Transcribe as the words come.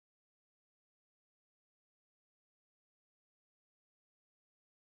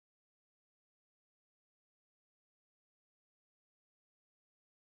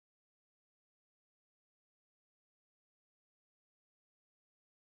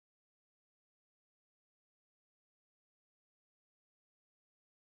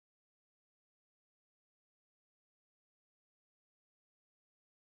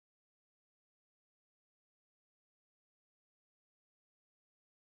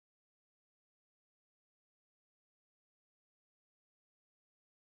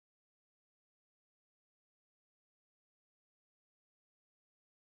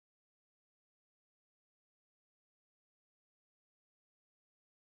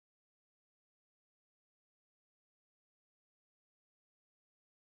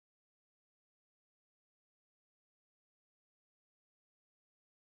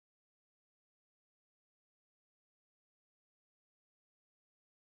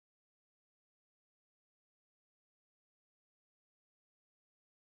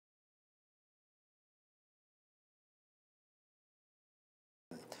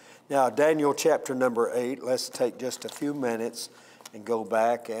Now, Daniel chapter number 8, let's take just a few minutes and go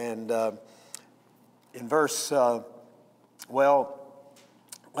back. And in verse, let's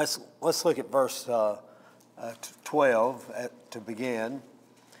look at verse 12 to begin.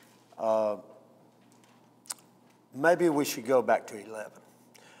 Maybe we should go back to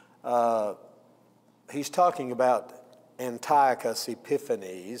 11. He's talking about Antiochus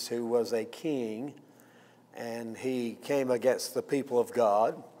Epiphanes, who was a king, and he came against the people of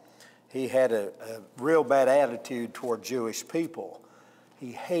God. He had a real bad attitude toward Jewish people.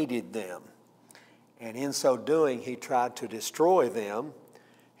 He hated them. And in so doing, he tried to destroy them.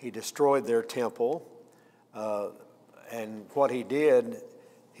 He destroyed their temple. And what he did,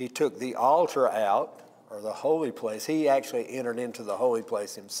 he took the altar out, or the holy place. He actually entered into the holy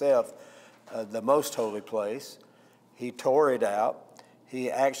place himself, the most holy place. He tore it out. He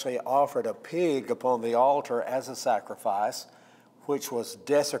actually offered a pig upon the altar as a sacrifice, which was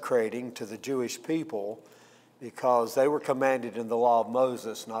desecrating to the Jewish people because they were commanded in the law of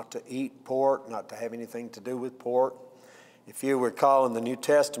Moses not to eat pork, not to have anything to do with pork. If you recall in the New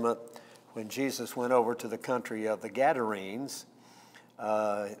Testament, when Jesus went over to the country of the Gadarenes,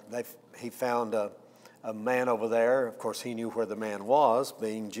 he found a man over there. Of course, he knew where the man was,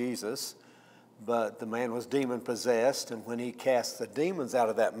 being Jesus, but the man was demon-possessed, and when he cast the demons out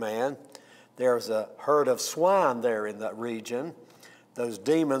of that man, there was a herd of swine there in that region. Those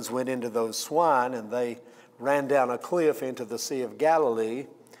demons went into those swine, and they ran down a cliff into the Sea of Galilee,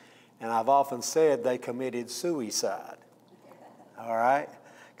 and I've often said they committed suicide, all right?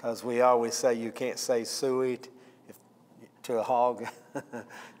 Because we always say you can't say suey to a hog.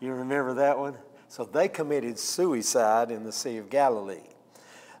 You remember that one? So they committed suicide in the Sea of Galilee.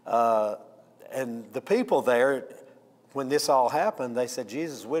 And the people there, when this all happened, they said,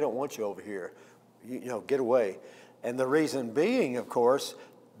 Jesus, we don't want you over here. You know, get away. And the reason being, of course,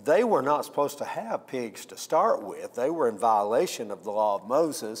 they were not supposed to have pigs to start with. They were in violation of the law of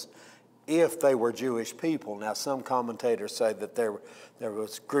Moses if they were Jewish people. Now, some commentators say that there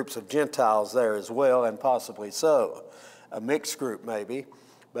was groups of Gentiles there as well, and possibly so, a mixed group maybe.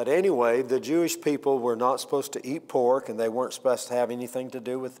 But anyway, the Jewish people were not supposed to eat pork, and they weren't supposed to have anything to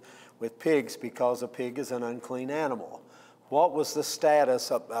do with pigs because a pig is an unclean animal. What was the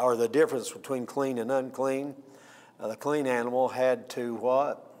status or the difference between clean and unclean? The clean animal had to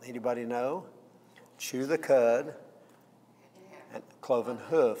what? Anybody know? Chew the cud and cloven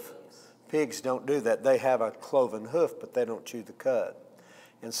hoof. Pigs don't do that. They have a cloven hoof, but they don't chew the cud.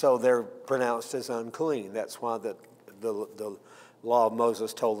 And so they're pronounced as unclean. That's why the law of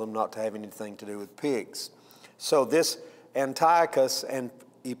Moses told them not to have anything to do with pigs. So this Antiochus and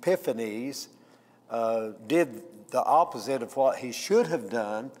Epiphanes did the opposite of what he should have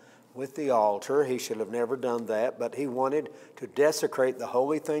done with the altar. He should have never done that, but he wanted to desecrate the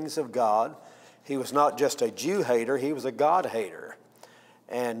holy things of God. He was not just a Jew hater, he was a God hater.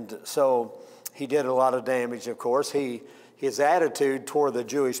 And so he did a lot of damage, of course. His attitude toward the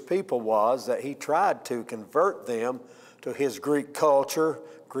Jewish people was that he tried to convert them to his Greek culture,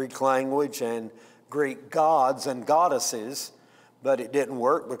 Greek language, and Greek gods and goddesses, but it didn't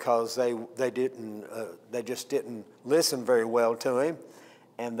work because they just didn't listen very well to him,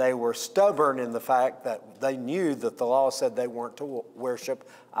 and they were stubborn in the fact that they knew that the law said they weren't to worship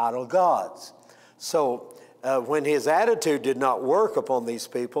idol gods. So when his attitude did not work upon these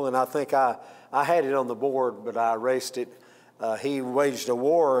people, and I think I had it on the board, but I erased it, he waged a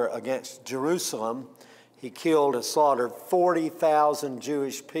war against Jerusalem. He killed and slaughtered 40,000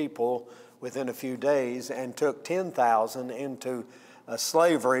 Jewish people within a few days and took 10,000 into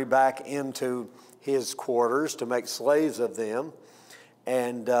slavery back into his quarters to make slaves of them.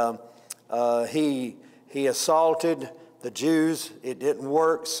 And he assaulted the Jews. It didn't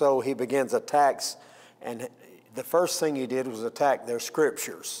work, so he begins attacks. And the first thing he did was attack their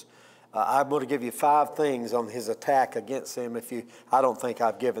scriptures. I'm going to give you 5 things on his attack against them. I don't think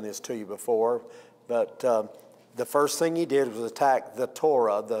I've given this to you before. But the first thing he did was attack the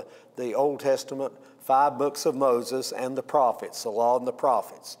Torah, the Old Testament, 5 books of Moses and the prophets, the law and the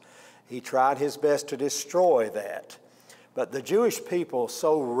prophets. He tried his best to destroy that. But the Jewish people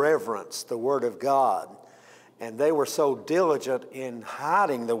so reverenced the Word of God, and they were so diligent in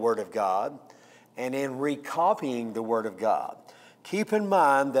hiding the Word of God and in recopying the Word of God. Keep in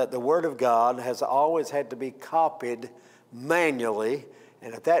mind that the Word of God has always had to be copied manually.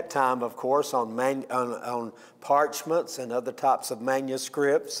 And at that time, of course, on parchments and other types of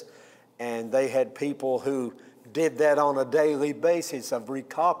manuscripts, and they had people who did that on a daily basis of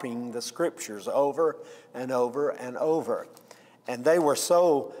recopying the scriptures over and over and over. And they were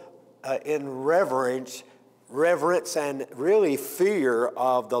so in reverence reverence and really fear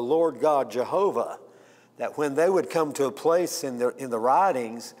of the Lord God Jehovah, that when they would come to a place in the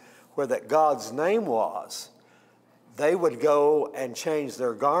writings where that God's name was, they would go and change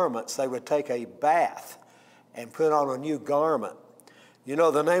their garments. They would take a bath and put on a new garment. You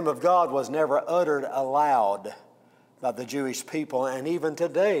know, the name of God was never uttered aloud by the Jewish people, and even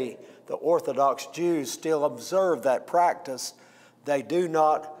today, the Orthodox Jews still observe that practice. They do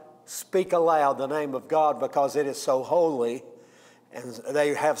not speak aloud the name of God because it is so holy, and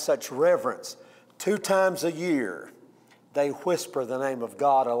they have such reverence. 2 times a year, they whisper the name of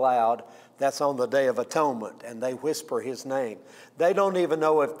God aloud. That's on the Day of Atonement, and they whisper His name. They don't even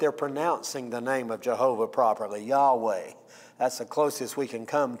know if they're pronouncing the name of Jehovah properly, Yahweh. That's the closest we can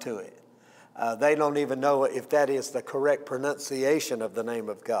come to it. They don't even know if that is the correct pronunciation of the name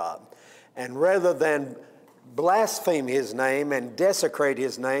of God. And rather than blaspheme His name and desecrate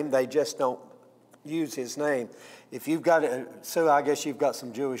His name, they just don't use His name. If you've got, Sue, I guess you've got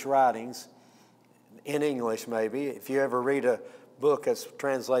some Jewish writings in English maybe. If you ever read a book that's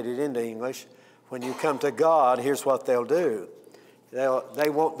translated into English, when you come to God, here's what they'll do. They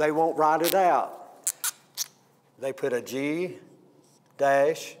won't write it out. They put a G-D.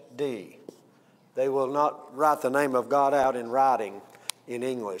 They will not write the name of God out in writing in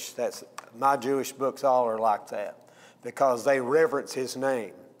English. My Jewish books all are like that because they reverence His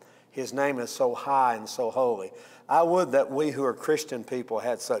name. His name is so high and so holy. I would that we who are Christian people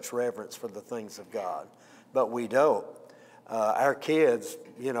had such reverence for the things of God, but we don't. Our kids,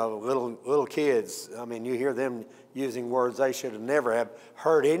 you know, little kids, I mean, you hear them using words they should have never have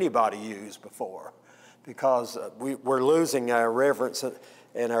heard anybody use before because we're losing our reverence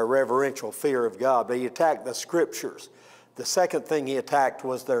and our reverential fear of God. But He attacked the Scriptures. The second thing He attacked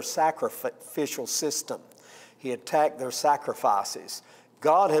was their sacrificial system. He attacked their sacrifices.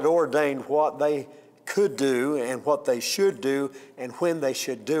 God had ordained what they could do and what they should do and when they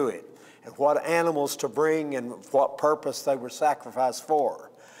should do it, and what animals to bring and what purpose they were sacrificed for.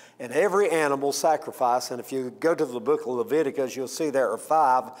 And every animal sacrifice, and if you go to the book of Leviticus, you'll see there are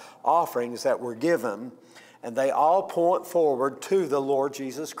 5 offerings that were given, and they all point forward to the Lord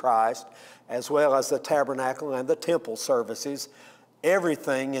Jesus Christ, as well as the tabernacle and the temple services.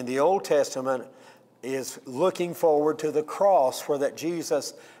 Everything in the Old Testament is looking forward to the cross where that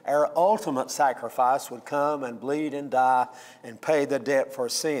Jesus, our ultimate sacrifice, would come and bleed and die and pay the debt for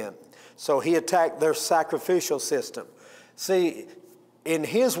sin. So He attacked their sacrificial system. See, in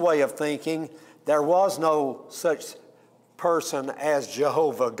His way of thinking, there was no such person as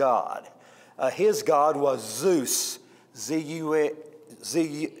Jehovah God. His God was Zeus, Z-E-U-S,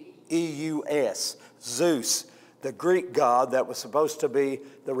 Zeus, the Greek god that was supposed to be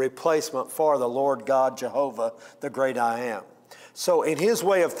the replacement for the Lord God Jehovah, the great I am. So in His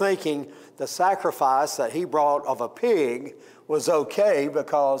way of thinking, the sacrifice that He brought of a pig was okay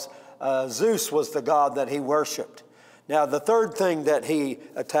because Zeus was the god that He worshiped. Now the third thing that He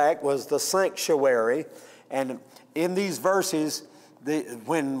attacked was the sanctuary. And in these verses,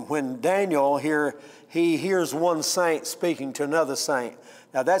 when Daniel here, he hears one saint speaking to another saint.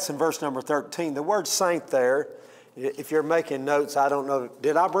 Now that's in verse number 13. The word saint there, if you're making notes, I don't know,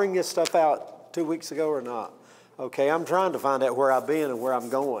 did I bring this stuff out 2 weeks ago or not? Okay, I'm trying to find out where I've been and where I'm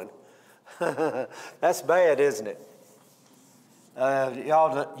going. That's bad, isn't it?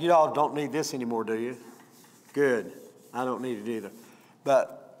 Y'all don't need this anymore, do you? Good. I don't need it either.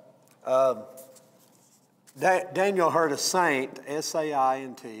 But Daniel heard a saint,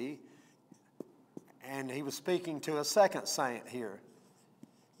 S-A-I-N-T, and he was speaking to a second saint here.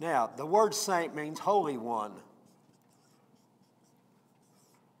 Now, the word saint means holy one.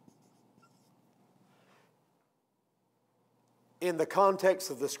 In the context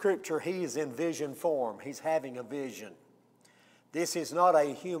of the Scripture, he is in vision form. He's having a vision. This is not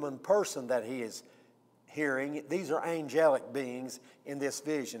a human person that he is hearing. These are angelic beings in this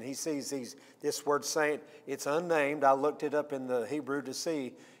vision. He sees this word saint. It's unnamed. I looked it up in the Hebrew to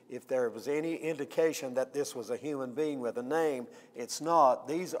see if there was any indication that this was a human being with a name. It's not.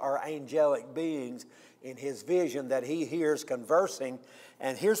 These are angelic beings in his vision that he hears conversing.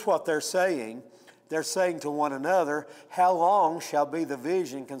 And here's what they're saying. They're saying to one another, how long shall be the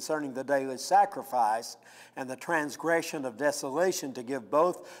vision concerning the daily sacrifice and the transgression of desolation to give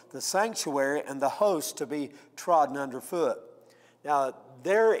both the sanctuary and the host to be trodden underfoot? Now,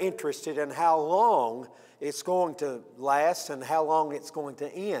 they're interested in how long it's going to last and how long it's going to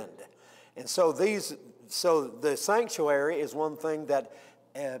end. And so the sanctuary is one thing that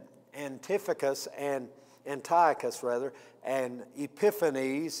Antiochus and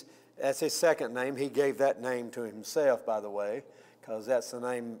Epiphanes, that's his second name. He gave that name to himself, by the way, because that's the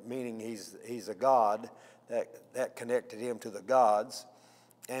name meaning he's a god. that connected him to the gods.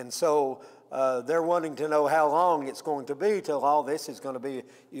 And so they're wanting to know how long it's going to be till all this is going to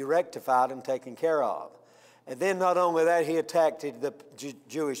be rectified and taken care of. And then not only that, he attacked the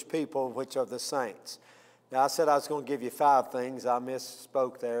Jewish people, which are the saints. Now, I said I was going to give you 5 things. I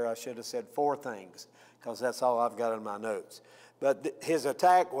misspoke there. I should have said 4 things, because that's all I've got in my notes. But his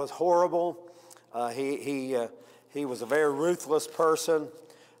attack was horrible. He was a very ruthless person.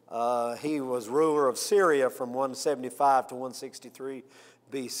 He was ruler of Syria from 175 to 163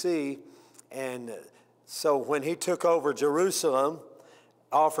 BC. And so when he took over Jerusalem,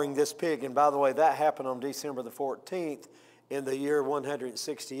 offering this pig, and by the way, that happened on December the 14th in the year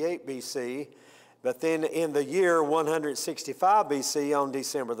 168 BC. But then in the year 165 BC on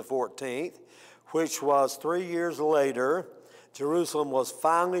December the 14th, which was 3 years later, Jerusalem was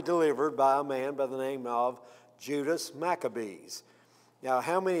finally delivered by a man by the name of Judas Maccabees. Now,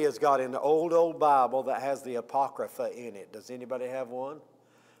 how many has got an old Bible that has the Apocrypha in it? Does anybody have one?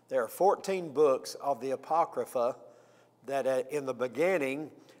 There are 14 books of the Apocrypha that in the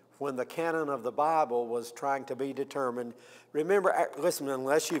beginning, when the canon of the Bible was trying to be determined. Remember, listen,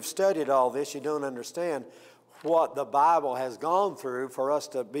 unless you've studied all this, you don't understand what the Bible has gone through for us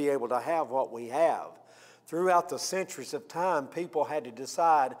to be able to have what we have. Throughout the centuries of time, people had to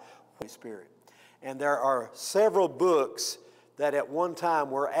decide Holy Spirit. And there are several books that at one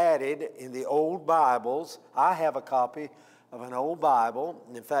time were added in the old Bibles. I have a copy of an old Bible.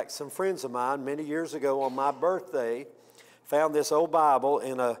 In fact, some friends of mine many years ago on my birthday found this old Bible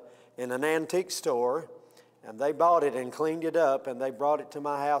in an antique store, and they bought it and cleaned it up, and they brought it to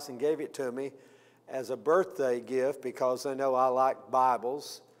my house and gave it to me as a birthday gift because they know I like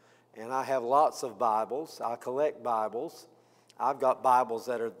Bibles, and I have lots of Bibles. I collect Bibles. I've got Bibles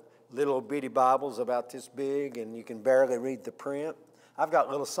that are little bitty Bibles about this big, and you can barely read the print. I've got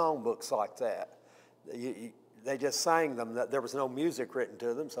little songbooks like that. They just sang them. There was no music written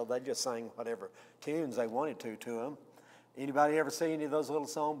to them, so they just sang whatever tunes they wanted to them. Anybody ever see any of those little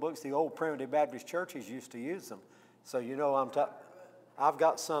songbooks? The old Primitive Baptist churches used to use them. So you know I've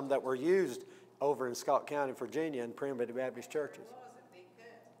got some that were used over in Scott County, Virginia, in Primitive Baptist churches.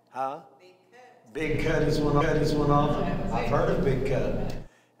 Huh? Big Cut is one of them. I've heard of Big Cut.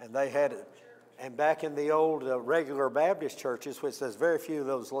 And they had it. And back in the old regular Baptist churches, which there's very few of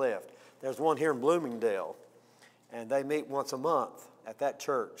those left, there's one here in Bloomingdale, and they meet once a month at that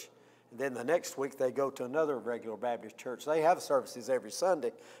church. And then the next week they go to another regular Baptist church. They have services every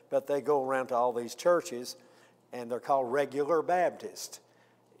Sunday, but they go around to all these churches, and they're called regular Baptist.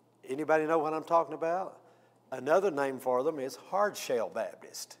 Anybody know what I'm talking about? Another name for them is Hardshell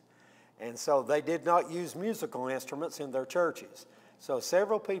Baptist. And so they did not use musical instruments in their churches. So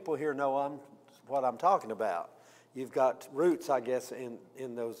several people here know what I'm talking about. You've got roots, I guess,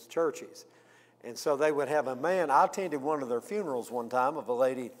 in those churches. And so they would have a man. I attended one of their funerals one time of a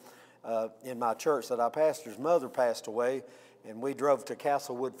lady in my church that I pastor's mother passed away, and we drove to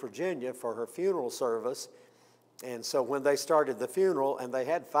Castlewood, Virginia for her funeral service. And so when they started the funeral, and they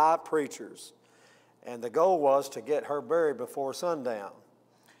had 5 preachers, and the goal was to get her buried before sundown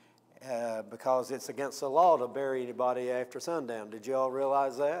because it's against the law to bury anybody after sundown. Did you all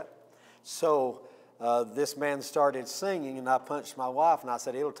realize that? So this man started singing, and I punched my wife, and I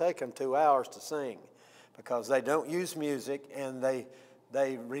said, it'll take him 2 hours to sing because they don't use music, and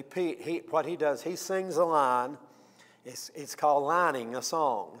they repeat. What he does, he sings a line. It's called lining a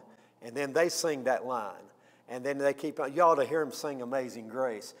song, and then they sing that line, and then they keep on. You ought to hear them sing Amazing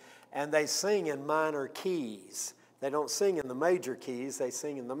Grace, and they sing in minor keys. They don't sing in the major keys. They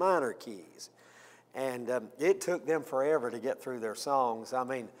sing in the minor keys, and it took them forever to get through their songs. I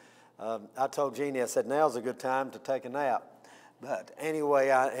mean, I told Jeannie, I said, now's a good time to take a nap. But anyway,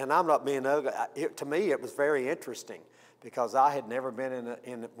 and I'm not being ugly. To me, it was very interesting, because I had never been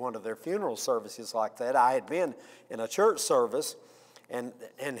in one of their funeral services like that. I had been in a church service, and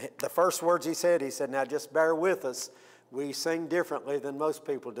the first words he said, now just bear with us. We sing differently than most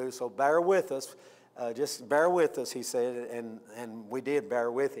people do, so bear with us. Just bear with us, he said, and we did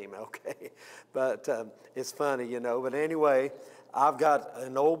bear with him, okay? But it's funny, you know. But anyway, I've got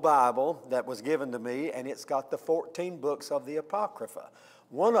an old Bible that was given to me, and it's got the 14 books of the Apocrypha.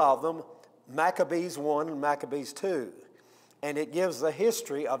 One of them, Maccabees 1 and Maccabees 2. And it gives the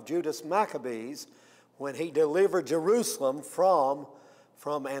history of Judas Maccabees when he delivered Jerusalem from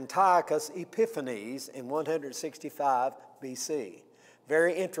Antiochus Epiphanes in 165 BC.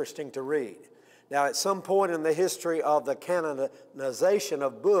 Very interesting to read. Now, at some point in the history of the canonization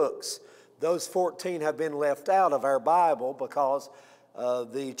of books, those 14 have been left out of our Bible because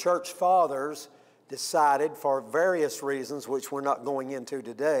the church fathers decided, for various reasons, which we're not going into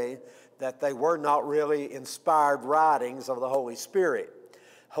today, that they were not really inspired writings of the Holy Spirit.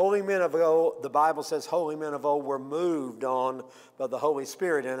 Holy men of old, the Bible says holy men of old were moved on by the Holy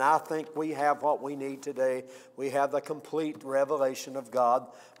Spirit, and I think we have what we need today. We have the complete revelation of God,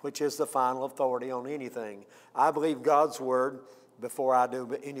 which is the final authority on anything. I believe God's Word before I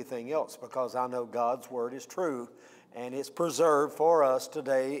do anything else, because I know God's Word is true, and it's preserved for us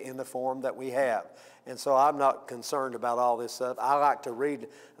today in the form that we have. And so I'm not concerned about all this stuff. I like to read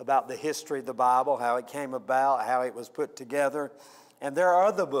about the history of the Bible, how it came about, how it was put together. And there are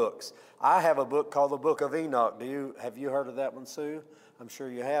other books. I have a book called the Book of Enoch. Have you heard of that one, Sue? I'm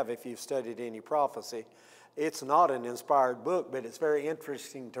sure you have if you've studied any prophecy. It's not an inspired book, but it's very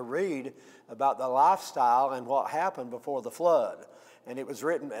interesting to read about the lifestyle and what happened before the flood. And it was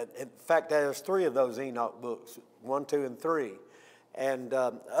written, in fact, there's 3 of those Enoch books, 1, 2, and 3. And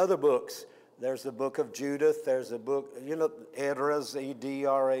other books, there's the book of Judith, there's a book, Edras,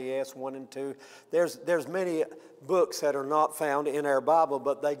 E-D-R-A-S, 1 and 2. There's many books that are not found in our Bible,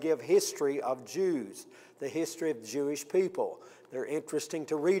 but they give history of Jews, the history of the Jewish people. They're interesting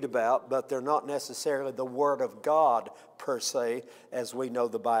to read about, but they're not necessarily the Word of God per se, as we know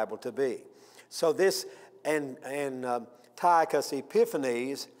the Bible to be. So this, and Antiochus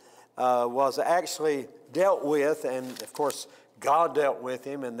Epiphanes was actually dealt with, and of course God dealt with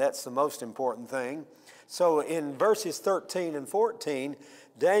him, and that's the most important thing. So in verses 13 and 14,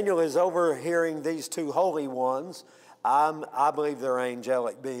 Daniel is overhearing these 2 holy ones. I believe they're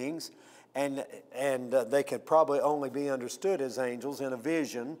angelic beings, and they could probably only be understood as angels in a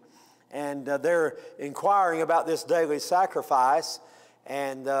vision. And they're inquiring about this daily sacrifice,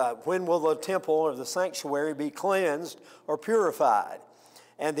 and when will the temple or the sanctuary be cleansed or purified?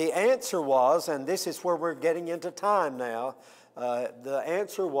 And the answer was, and this is where we're getting into time now, the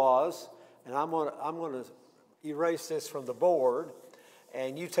answer was, and I'm going to erase this from the board,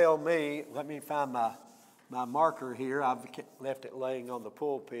 and you tell me, let me find my marker here. I've left it laying on the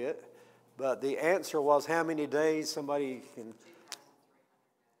pulpit. But the answer was how many days? Somebody can...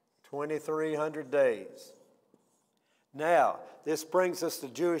 2,300 days. Now, this brings us to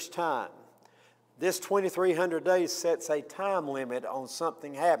Jewish time. This 2,300 days sets a time limit on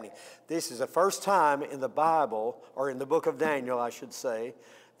something happening. This is the first time in the Bible, or in the book of Daniel, I should say,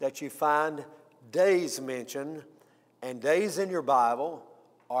 that you find days mentioned, and days in your Bible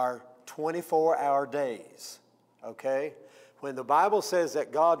are 24-hour days, okay? When the Bible says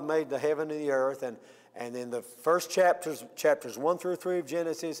that God made the heaven and the earth, and in the first chapters 1 through 3 of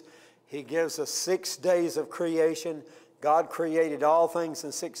Genesis, he gives us 6 days of creation. God created all things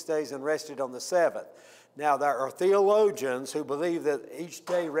in 6 days and rested on the 7th. Now, there are theologians who believe that each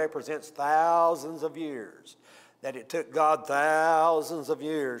day represents thousands of years, that it took God thousands of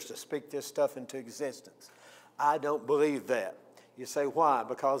years to speak this stuff into existence. I don't believe that. You say, why?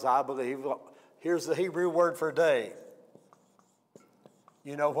 Because I believe, well, here's the Hebrew word for day.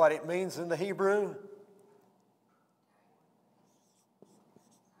 You know what it means in the Hebrew?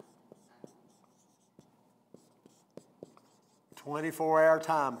 A 24-hour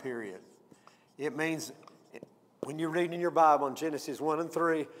time period. It means, when you're reading your Bible in Genesis 1 and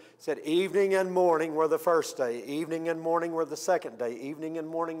 3, it said evening and morning were the first day, evening and morning were the second day, evening and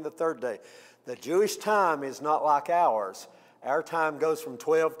morning the third day. The Jewish time is not like ours. Our time goes from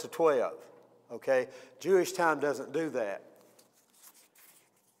 12 to 12, okay? Jewish time doesn't do that.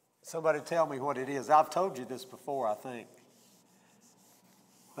 Somebody tell me what it is. I've told you this before, I think.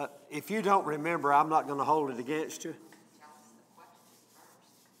 But if you don't remember, I'm not going to hold it against you.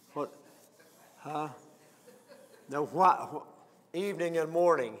 What? Huh? No, what? Evening and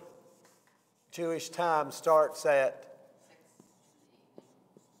morning. Jewish time starts at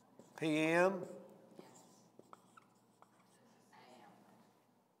p.m.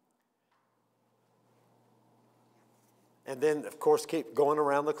 And then, of course, keep going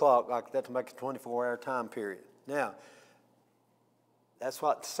around the clock like that to make a 24-hour time period. Now, that's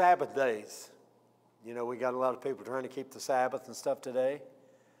what Sabbath days. You know, we got a lot of people trying to keep the Sabbath and stuff today.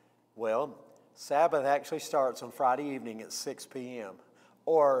 Well, Sabbath actually starts on Friday evening at 6 p.m.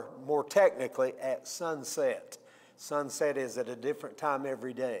 or more technically at sunset. Sunset is at a different time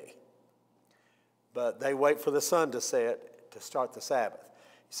every day. But they wait for the sun to set to start the Sabbath.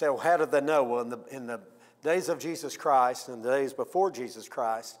 You say, well, how did they know? Well, in the days of Jesus Christ and the days before Jesus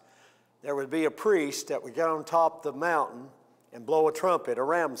Christ, there would be a priest that would get on top of the mountain and blow a trumpet, a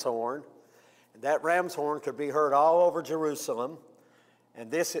ram's horn. And that ram's horn could be heard all over Jerusalem.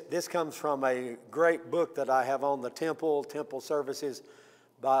 And this comes from a great book that I have on the temple services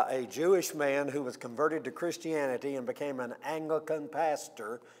by a Jewish man who was converted to Christianity and became an Anglican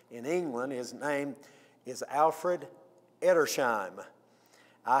pastor in England. His name is Alfred Edersheim.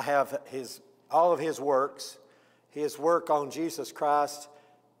 I have all of his works. His work on Jesus Christ,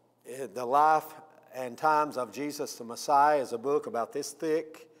 the life and times of Jesus the Messiah, is a book about this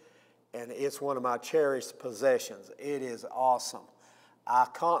thick, and it's one of my cherished possessions. It is awesome. I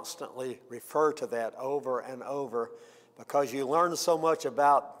constantly refer to that over and over because you learn so much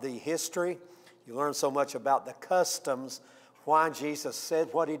about the history, you learn so much about the customs, why Jesus said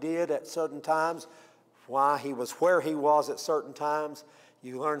what he did at certain times, why he was where he was at certain times.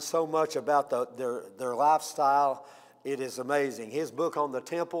 You learn so much about their lifestyle. It is amazing. His book on the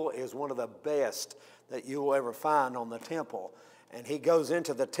temple is one of the best that you will ever find on the temple. And he goes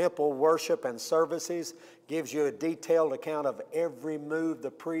into the temple worship and services, gives you a detailed account of every move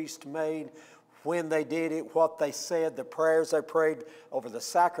the priest made, when they did it, what they said, the prayers they prayed over the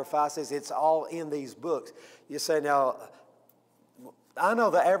sacrifices. It's all in these books. You say, now, I know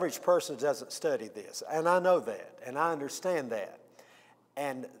the average person doesn't study this, and I know that, and I understand that.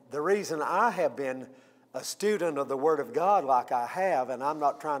 And the reason I have been a student of the Word of God like I have, and I'm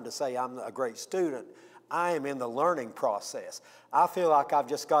not trying to say I'm a great student, I am in the learning process. I feel like I've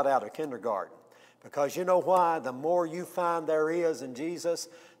just got out of kindergarten. Because you know why? The more you find there is in Jesus,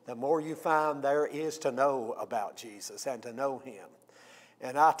 the more you find there is to know about Jesus and to know him.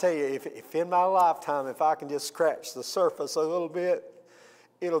 And I tell you, if in my lifetime, if I can just scratch the surface a little bit,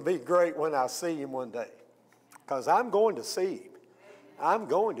 it'll be great when I see him one day. Because I'm going to see him. I'm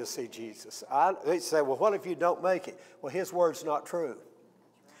going to see Jesus. They say, well, what if you don't make it? Well, his word's not true.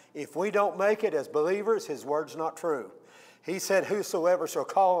 If we don't make it as believers, his word's not true. He said, whosoever shall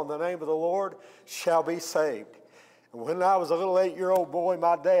call on the name of the Lord shall be saved. And when I was a little 8-year-old boy,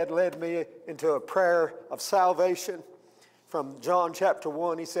 my dad led me into a prayer of salvation from John chapter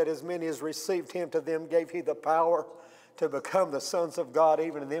 1. He said, as many as received him, to them gave he the power to become the sons of God,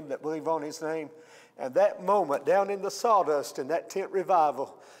 even to them that believe on his name. And that moment, down in the sawdust in that tent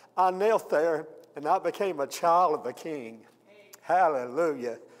revival, I knelt there and I became a child of the King.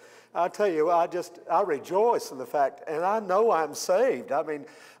 Hallelujah. I tell you, I rejoice in the fact, and I know I'm saved. I mean,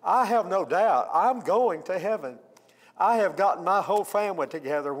 I have no doubt I'm going to heaven. I have gotten my whole family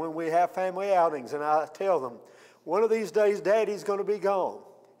together when we have family outings, and I tell them, one of these days, Daddy's going to be gone.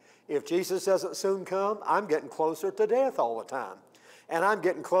 If Jesus doesn't soon come, I'm getting closer to death all the time. And I'm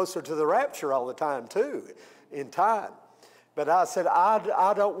getting closer to the rapture all the time, too, in time. But I said,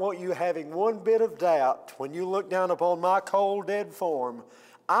 I don't want you having one bit of doubt when you look down upon my cold, dead form.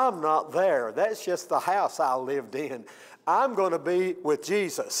 I'm not there. That's just the house I lived in. I'm going to be with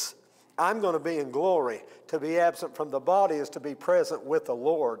Jesus. I'm going to be in glory. To be absent from the body is to be present with the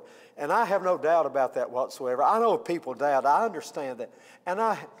Lord. And I have no doubt about that whatsoever. I know people doubt. I understand that. And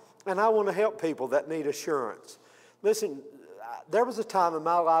I want to help people that need assurance. Listen, there was a time in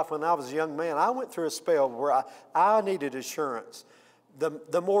my life when I was a young man, I went through a spell where I needed assurance.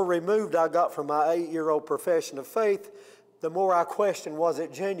 The more removed I got from my 8-year-old profession of faith, the more I questioned, was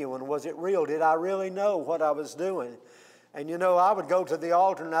it genuine? Was it real? Did I really know what I was doing? And you know, I would go to the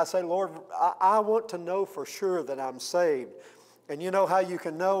altar and I say, Lord, I want to know for sure that I'm saved. And you know how you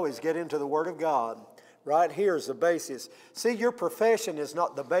can know is get into the Word of God. Right here is the basis. See, your profession is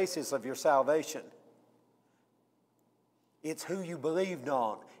not the basis of your salvation. It's who you believed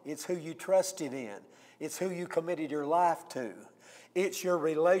on. It's who you trusted in. It's who you committed your life to. It's your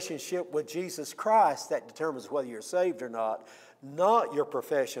relationship with Jesus Christ that determines whether you're saved or not your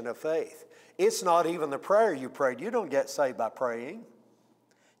profession of faith. It's not even the prayer you prayed. You don't get saved by praying.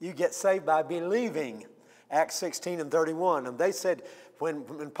 You get saved by believing. Acts 16:31. And they said, when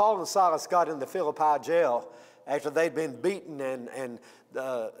Paul and Silas got in the Philippi jail, after they'd been beaten and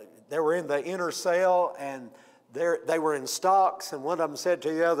they were in the inner cell and they were in stocks, and one of them said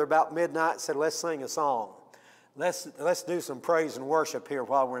to the other about midnight, said, let's sing a song. Let's do some praise and worship here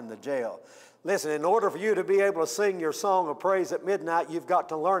while we're in the jail. Listen, in order for you to be able to sing your song of praise at midnight, you've got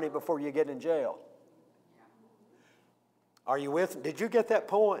to learn it before you get in jail. Are you with me? Did you get that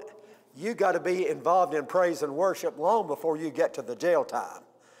point? You got to be involved in praise and worship long before you get to the jail time.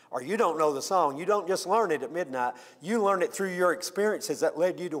 Or you don't know the song. You don't just learn it at midnight. You learn it through your experiences that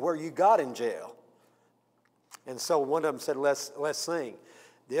led you to where you got in jail. And so one of them said, let's sing.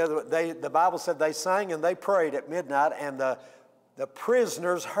 The Bible said they sang and they prayed at midnight, and the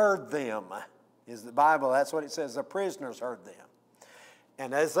prisoners heard them. Is the Bible, that's what it says, the prisoners heard them.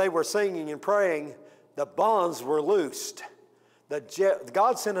 And as they were singing and praying, the bonds were loosed.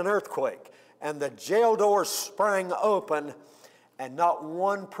 God sent an earthquake, and the jail doors sprang open, and not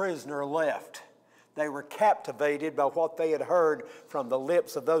one prisoner left. They were captivated by what they had heard from the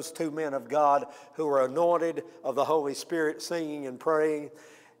lips of those two men of God who were anointed of the Holy Spirit, singing and praying.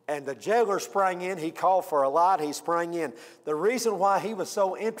 And the jailer sprang in. He called for a light. He sprang in. The reason why he was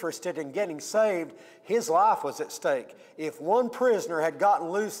so interested in getting saved, his life was at stake. If one prisoner had gotten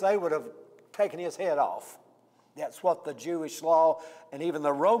loose, they would have taken his head off. That's what the Jewish law and even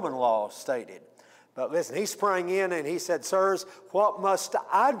the Roman law stated. But listen, he sprang in and he said, "Sirs, what must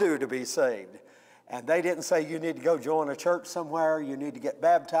I do to be saved?" And they didn't say, "You need to go join a church somewhere. You need to get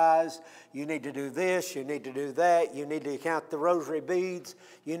baptized. You need to do this. You need to do that. You need to count the rosary beads.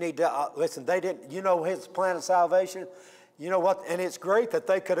 You need to," listen, they didn't, you know his plan of salvation? You know what? And it's great that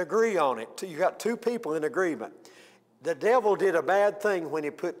they could agree on it. You got two people in agreement. The devil did a bad thing when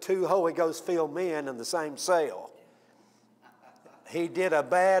he put two Holy Ghost-filled men in the same cell. He did a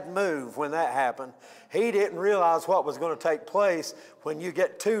bad move when that happened. He didn't realize what was going to take place when you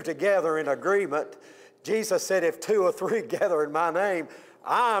get two together in agreement. Jesus said, "If two or three gather in my name,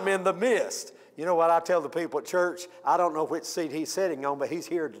 I'm in the midst." You know what I tell the people at church? I don't know which seat he's sitting on, but he's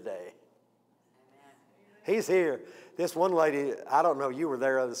here today. He's here. This one lady, I don't know, you were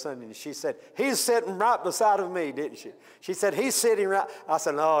there other Sunday, and she said, "He's sitting right beside of me," didn't she? She said, "He's sitting right." I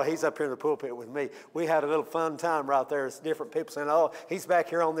said, "No, he's up here in the pulpit with me." We had a little fun time right there. It's different people saying, "Oh, he's back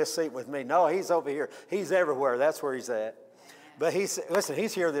here on this seat with me." No, he's over here. He's everywhere. That's where he's at. But listen,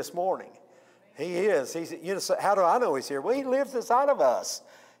 he's here this morning. He is. You know, so how do I know he's here? Well, he lives inside of us.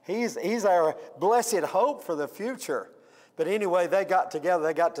 He's our blessed hope for the future. But anyway, they got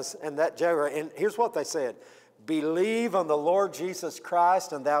together. And that jailer, and here's what they said: "Believe on the Lord Jesus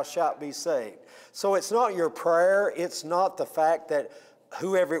Christ and thou shalt be saved." So it's not your prayer. It's not the fact that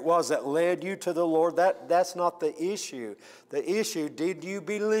whoever it was that led you to the Lord. That's not the issue. The issue, did you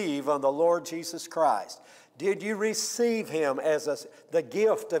believe on the Lord Jesus Christ? Did you receive him as the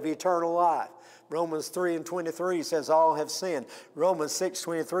gift of eternal life? Romans 3:23 says all have sinned. Romans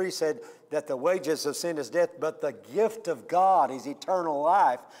 6:23 said that the wages of sin is death, but the gift of God is eternal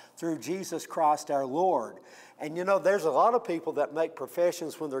life through Jesus Christ our Lord. And you know, there's a lot of people that make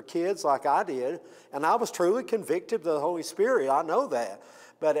professions when they're kids, like I did, and I was truly convicted of the Holy Spirit. I know that.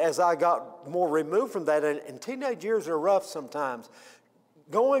 But as I got more removed from that, and teenage years are rough sometimes,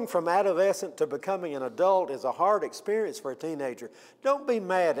 going from adolescent to becoming an adult is a hard experience for a teenager. Don't be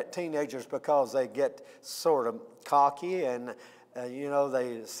mad at teenagers because they get sort of cocky and,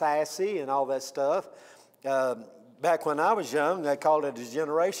 they sassy and all that stuff. Back when I was young, they called it a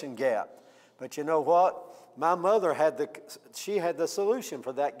generation gap. But you know what? My mother had the solution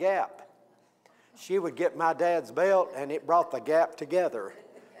for that gap. She would get my dad's belt, and it brought the gap together.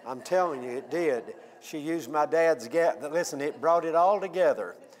 I'm telling you, it did. She used my dad's gap. But listen, it brought it all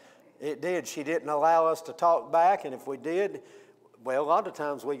together. It did. She didn't allow us to talk back, and if we did, well, a lot of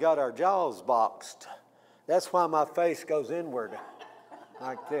times we got our jaws boxed. That's why my face goes inward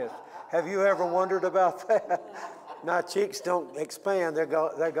like this. Have you ever wondered about that? My cheeks don't expand. They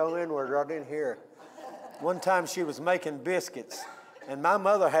go inward right in here. One time she was making biscuits, and my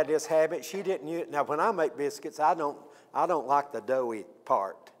mother had this habit. She didn't use. Now, when I make biscuits, I don't like the doughy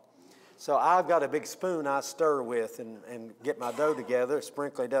part. So I've got a big spoon I stir with and get my dough together,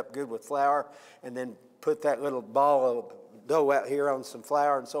 sprinkle it up good with flour, and then put that little ball of dough out here on some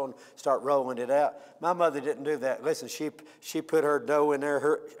flour and so on, start rolling it out. My mother didn't do that. Listen, she put her dough in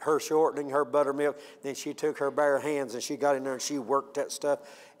there, her shortening, her buttermilk, then she took her bare hands and she got in there and she worked that stuff.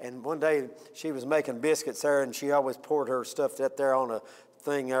 And one day she was making biscuits there, and she always poured her stuff out there on a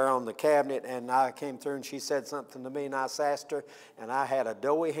thing there on the cabinet, and I came through and she said something to me and I sassed her, and I had a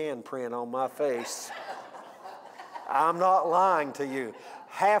doughy handprint on my face. I'm not lying to you.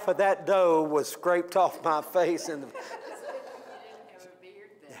 Half of that dough was scraped off my face. And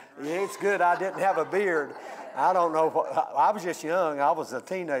yeah, it's good I didn't have a beard. I don't know. I was just young. I was a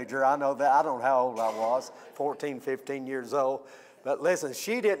teenager. I know that. I don't know how old I was, 14, 15 years old. But listen,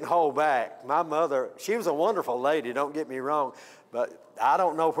 she didn't hold back. My mother, she was a wonderful lady, don't get me wrong, but I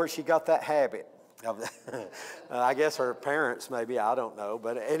don't know where she got that habit. I guess her parents maybe, I don't know.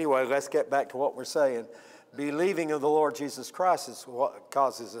 But anyway, let's get back to what we're saying. Believing of the Lord Jesus Christ is what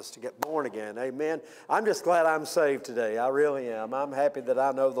causes us to get born again. Amen. I'm just glad I'm saved today. I really am. I'm happy that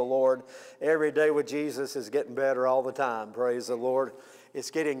I know the Lord. Every day with Jesus is getting better all the time. Praise the Lord. It's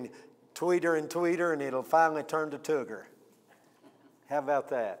getting tweeter and tweeter, and it'll finally turn to Tugger. How about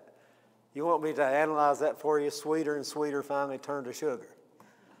that? You want me to analyze that for you? Sweeter and sweeter finally turned to sugar.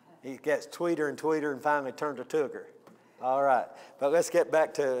 He gets tweeter and tweeter and finally turned to Tugger. All right. But let's get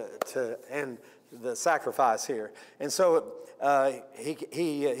back to the sacrifice here. And so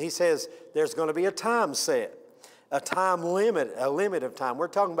he says there's going to be a time set, a time limit, a limit of time. We're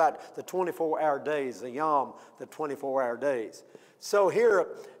talking about the 24-hour days, the Yom, the 24-hour days. So here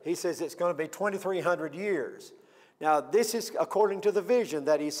he says it's going to be 2,300 years. Now, this is according to the vision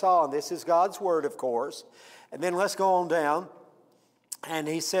that he saw, and this is God's word, of course. And then let's go on down. And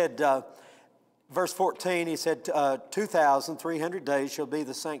he said, verse 14, he said, 2,300 days shall be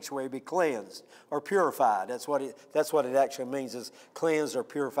the sanctuary be cleansed or purified. That's what it actually means, is cleansed or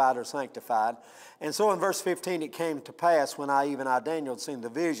purified or sanctified. And so in verse 15, it came to pass when I, Daniel, had seen the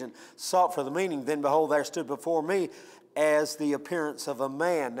vision, sought for the meaning, then behold, there stood before me as the appearance of a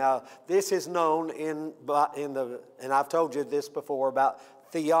man. Now, this is known in and I've told you this before about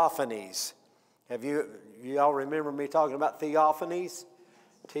theophanies. Have you all remember me talking about theophanies?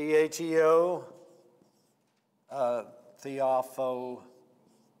 T-H-E-O, Theopho,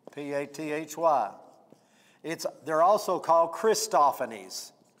 P-A-T-H-Y. They're also called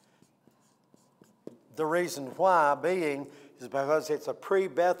Christophanies. The reason why being is because it's a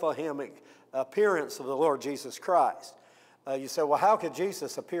pre-Bethlehemic appearance of the Lord Jesus Christ. You say, well, how could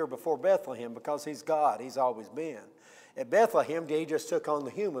Jesus appear before Bethlehem? Because he's God. He's always been. At Bethlehem, he just took on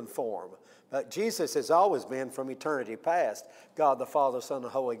the human form. But Jesus has always been from eternity past. God the Father, Son,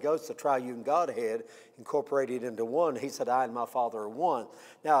 and Holy Ghost, the triune Godhead, incorporated into one. He said, I and my Father are one.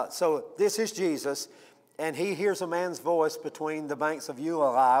 Now, so this is Jesus, and he hears a man's voice between the banks of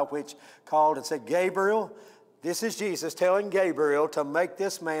Ulai, which called and said, Gabriel, this is Jesus telling Gabriel to make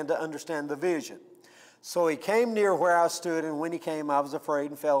this man to understand the vision. So he came near where I stood, and when he came, I was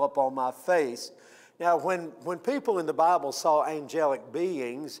afraid and fell upon my face. Now, when people in the Bible saw angelic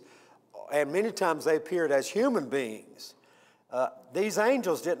beings, and many times they appeared as human beings, these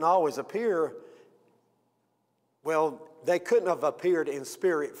angels didn't always appear, well, they couldn't have appeared in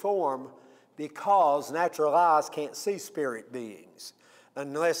spirit form because natural eyes can't see spirit beings.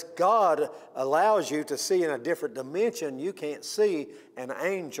 Unless God allows you to see in a different dimension, you can't see an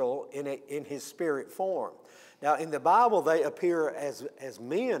angel in his spirit form. Now, in the Bible, they appear as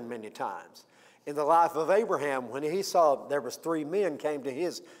men many times. In the life of Abraham, when he saw there was 3 men came to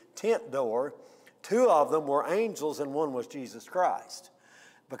his tent door, 2 of them were angels and 1 was Jesus Christ.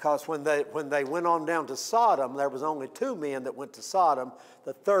 Because when they went on down to Sodom, there was only 2 men that went to Sodom.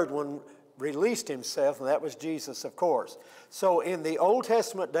 The 3rd one released himself, and that was Jesus, of course. So in the Old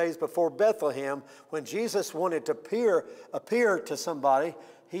Testament days before Bethlehem, when Jesus wanted to appear to somebody,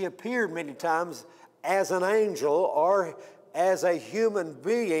 he appeared many times as an angel or as a human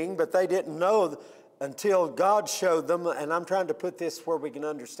being, but they didn't know until God showed them, and I'm trying to put this where we can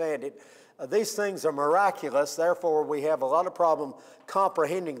understand it. These things are miraculous, therefore we have a lot of problem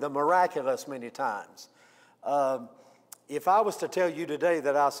comprehending the miraculous many times. If I was to tell you today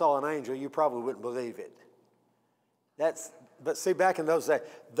that I saw an angel, you probably wouldn't believe it. But see, back in those days,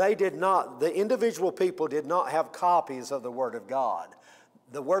 the individual people did not have copies of the Word of God.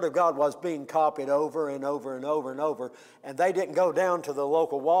 The Word of God was being copied over and over and over and over, and they didn't go down to the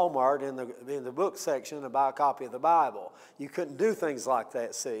local Walmart in the book section and buy a copy of the Bible. You couldn't do things like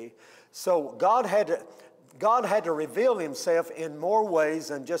that, see. So God had to reveal himself in more ways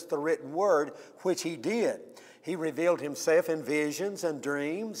than just the written word, which he did. He revealed himself in visions and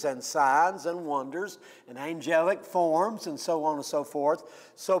dreams and signs and wonders and angelic forms and so on and so forth.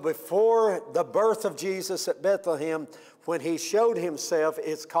 So before the birth of Jesus at Bethlehem, when he showed himself,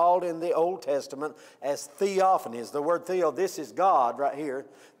 it's called in the Old Testament as theophanies. The word theo, this is God right here.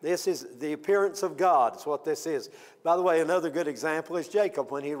 This is the appearance of God. That's what this is. By the way, another good example is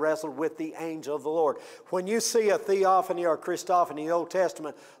Jacob when he wrestled with the angel of the Lord. When you see a theophany or a Christophany in the Old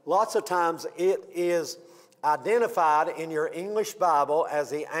Testament, lots of times it is identified in your English Bible as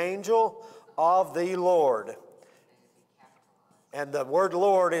the angel of the Lord. And the word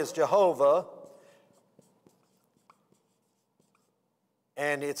Lord is Jehovah.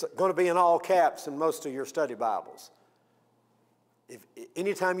 And it's going to be in all caps in most of your study Bibles.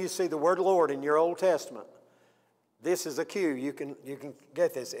 Anytime you see the word Lord in your Old Testament, this is a cue. You can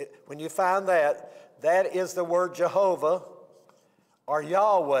get this. When you find that, that is the word Jehovah or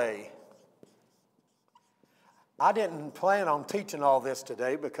Yahweh. I didn't plan on teaching all this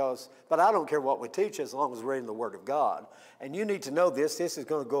today but I don't care what we teach as long as we're reading the Word of God. And you need to know this. This is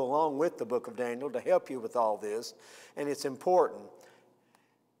going to go along with the book of Daniel to help you with all this. And it's important.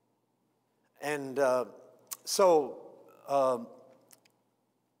 And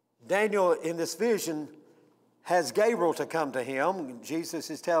Daniel, in this vision, has Gabriel to come to him. Jesus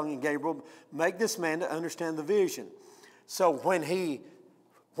is telling Gabriel, make this man to understand the vision. So when he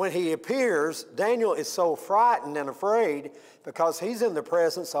appears, Daniel is so frightened and afraid because he's in the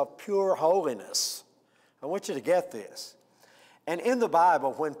presence of pure holiness. I want you to get this. And in the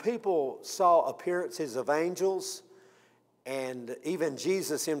Bible, when people saw appearances of angels, and even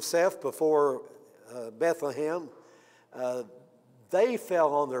Jesus himself before Bethlehem, they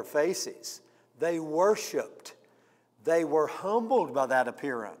fell on their faces. They worshiped. They were humbled by that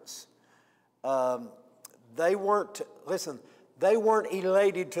appearance. They weren't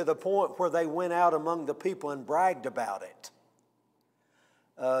elated to the point where they went out among the people and bragged about it.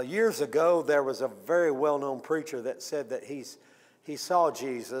 Years ago, there was a very well-known preacher that said that he saw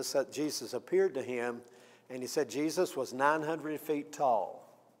Jesus, that Jesus appeared to him, and he said Jesus was 900 feet tall.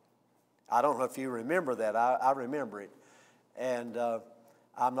 I don't know if you remember that. I remember it. And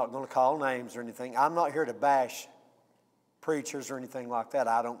I'm not going to call names or anything. I'm not here to bash preachers or anything like that.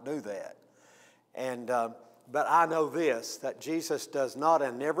 I don't do that. And but I know this, that Jesus does not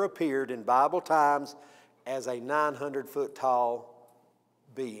and never appeared in Bible times as a 900-foot tall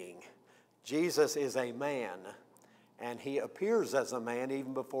being. Jesus is a man, and he appears as a man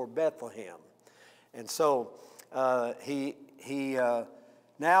even before Bethlehem. And so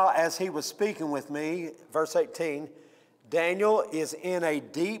now as he was speaking with me, verse 18, Daniel is in a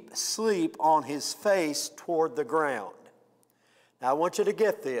deep sleep on his face toward the ground. Now I want you to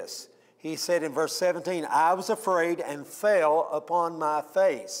get this. He said in verse 17, I was afraid and fell upon my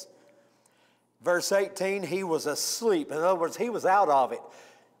face. Verse 18, he was asleep. In other words, he was out of it.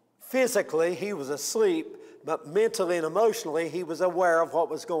 Physically, he was asleep, but mentally and emotionally, he was aware of what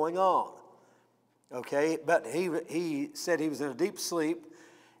was going on. Okay, but he said he was in a deep sleep.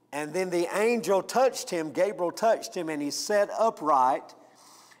 And then the angel touched him, Gabriel touched him, and he sat upright.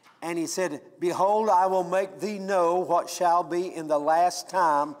 And he said, behold, I will make thee know what shall be in the last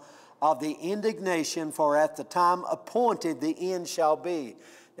time of the indignation, for at the time appointed the end shall be.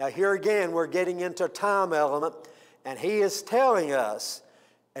 Now here again, we're getting into a time element, and he is telling us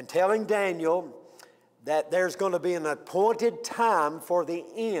and telling Daniel that there's going to be an appointed time for the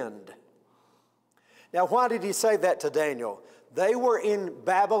end. Now why did he say that to Daniel? They were in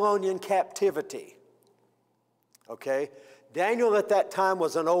Babylonian captivity. Okay? Daniel at that time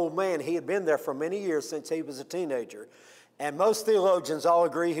was an old man. He had been there for many years since he was a teenager. And most theologians all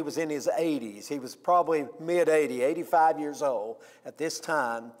agree he was in his 80s. He was probably mid-80, 85 years old at this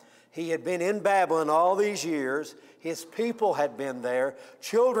time. He had been in Babylon all these years. His people had been there.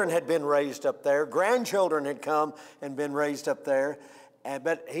 Children had been raised up there. Grandchildren had come and been raised up there.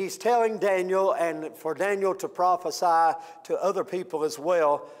 But he's telling Daniel, and for Daniel to prophesy to other people as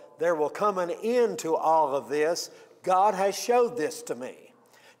well, there will come an end to all of this. God has showed this to me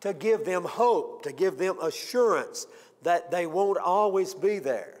to give them hope, to give them assurance that they won't always be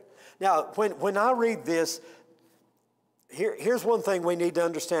there. Now, when I read this, here's one thing we need to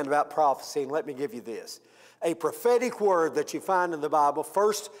understand about prophecy, and let me give you this. A prophetic word that you find in the Bible,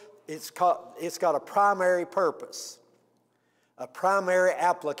 first, it's got a primary purpose, a primary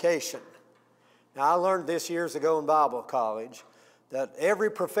application. Now, I learned this years ago in Bible college, that every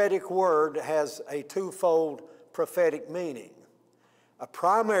prophetic word has a twofold prophetic meaning. A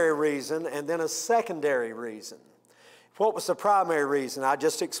primary reason and then a secondary reason. What was the primary reason? I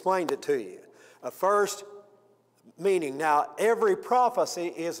just explained it to you. A first meaning. Now, every prophecy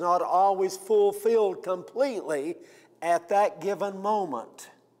is not always fulfilled completely at that given moment.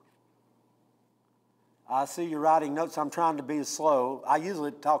 I see you writing notes. I'm trying to be slow. I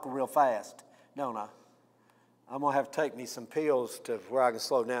usually talk real fast, don't I? I'm going to have to take me some pills to where I can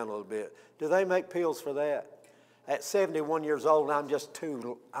slow down a little bit. Do they make pills for that? At 71 years old, I'm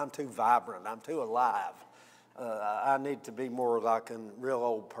too vibrant. I'm too alive. I need to be more like a real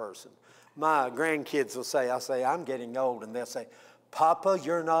old person. My grandkids will say, I'm getting old, and they'll say, Papa,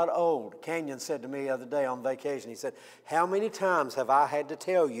 you're not old. Canyon said to me the other day on vacation, he said, how many times have I had to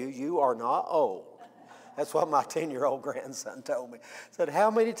tell you, you are not old? That's what my 10-year-old grandson told me. He said, how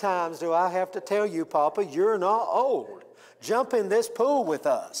many times do I have to tell you, Papa, you're not old? Jump in this pool with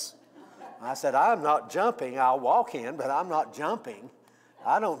us. I said, I'm not jumping. I'll walk in, but I'm not jumping.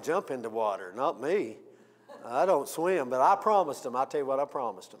 I don't jump into water, not me. I don't swim, but I promised him. I'll tell you what I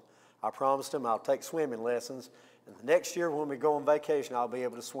promised him. I promised him I'll take swimming lessons, and the next year when we go on vacation, I'll be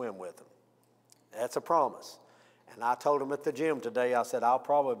able to swim with him. That's a promise. And I told him at the gym today, I said, I'll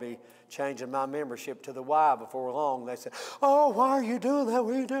probably be changing my membership to the Y before long. They said, oh, why are you doing that?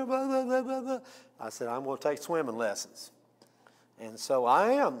 What are you doing? Blah, blah, blah, blah, blah. I said, I'm going to take swimming lessons. And so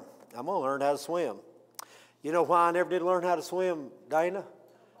I am. I'm going to learn how to swim. You know why I never did learn how to swim, Dana?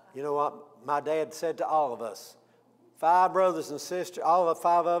 You know what my dad said to all of us? 5 brothers and sisters, all the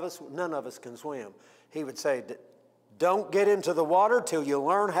 5 of us, none of us can swim. He would say, don't get into the water till you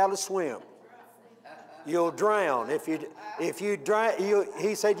learn how to swim. You'll drown. If you drown,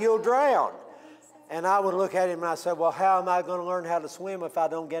 he said, you'll drown. And I would look at him and I said, well, how am I going to learn how to swim if I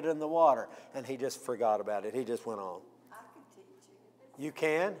don't get in the water? And he just forgot about it. He just went on. I can teach you. You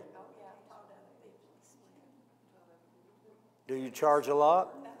can? Oh, yeah, I taught other people to swim. Do you charge a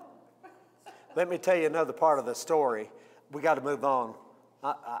lot? No. Let me tell you another part of the story. We got to move on.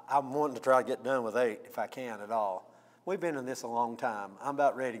 I'm wanting to try to get done with 8 if I can at all. We've been in this a long time. I'm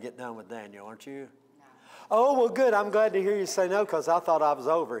about ready to get done with Daniel, aren't you? No. Oh, well, good. I'm glad to hear you say no because I thought I was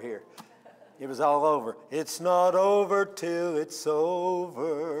over here. It was all over. It's not over till it's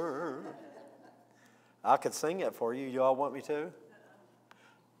over. I could sing it for you. You all want me to?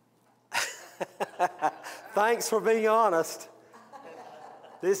 Thanks for being honest.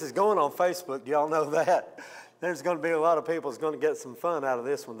 This is going on Facebook. Do y'all know that? There's going to be a lot of people that's going to get some fun out of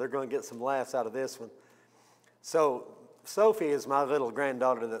this one. They're going to get some laughs out of this one. So Sophie is my little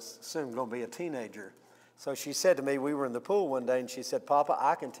granddaughter that's soon going to be a teenager. So she said to me, we were in the pool one day, and she said, Papa,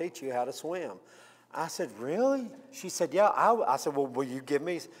 I can teach you how to swim. I said, really? She said, yeah. I said, well, will you give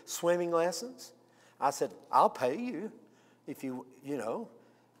me swimming lessons? I said, I'll pay you if you know.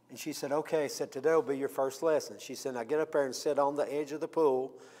 And she said, okay. I said, today will be your first lesson. She said, now get up there and sit on the edge of the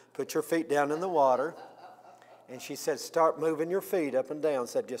pool, put your feet down in the water. And she said, start moving your feet up and down.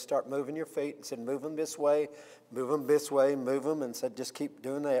 Said, just start moving your feet. And said, move them this way, move them this way, move them. And said, just keep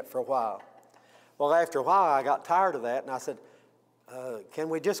doing that for a while. Well, after a while, I got tired of that. And I said, can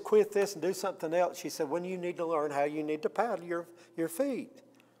we just quit this and do something else? She said, well, you need to learn how you need to paddle your feet.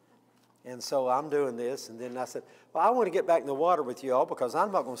 And so I'm doing this. And then I said, well, I want to get back in the water with you all because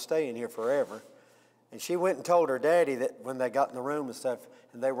I'm not going to stay in here forever. And she went and told her daddy that when they got in the room and stuff,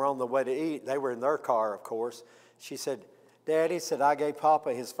 and they were on the way to eat, they were in their car, of course. She said, Daddy said, I gave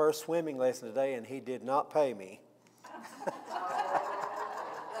Papa his first swimming lesson today, and he did not pay me.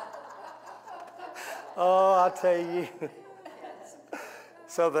 Oh, I tell you.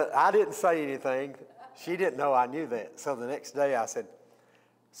 So that I didn't say anything. She didn't know I knew that. So the next day I said,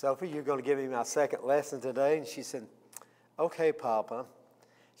 Sophie, you're going to give me my second lesson today? And she said, okay, Papa.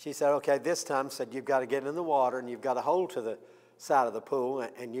 She said, okay, this time, said, you've got to get in the water, and you've got to hold to the side of the pool,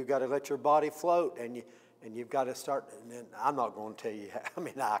 and you've got to let your body float, and you've got to start, and then I'm not going to tell you,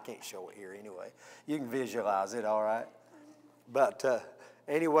 I can't show it here anyway. You can visualize it, all right? But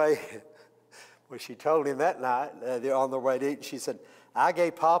anyway, when she told him that night, they're on their way to eat, she said, I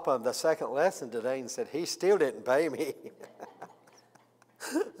gave Papa the second lesson today, and said, he still didn't pay me.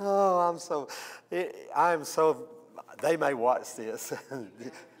 Oh, I'm so, they may watch this. Back to your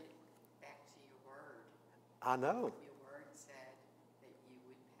word. I know. Your word said that you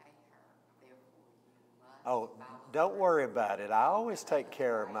would pay her, therefore you must Oh, follow don't worry about it. I always take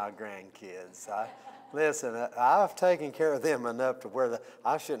care of my grandkids. Listen, I've taken care of them enough to where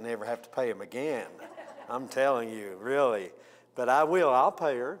I shouldn't ever have to pay them again. I'm telling you, really. But I will. I'll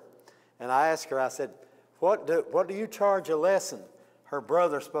pay her. And I asked her, I said, what do you charge a lesson? Her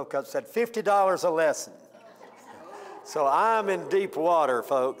brother spoke up and said, $50 a lesson. So I'm in deep water,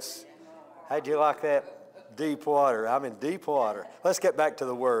 folks. How'd you like that? Deep water. I'm in deep water. Let's get back to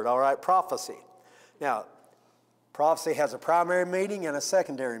the word, all right? Prophecy. Now, prophecy has a primary meaning and a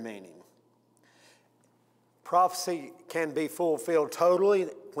secondary meaning. Prophecy can be fulfilled totally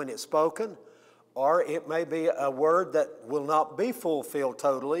when it's spoken, or it may be a word that will not be fulfilled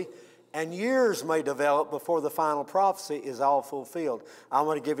totally, and years may develop before the final prophecy is all fulfilled. I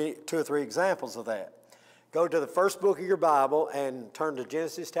want to give you 2 or 3 examples of that. Go to the first book of your Bible and turn to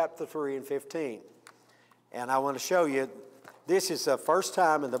Genesis chapter 3 and 15. And I want to show you, this is the first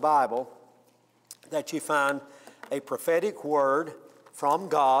time in the Bible that you find a prophetic word from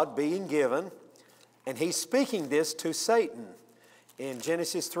God being given, and he's speaking this to Satan in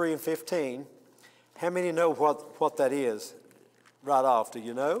Genesis 3 and 15. How many know what that is right off? Do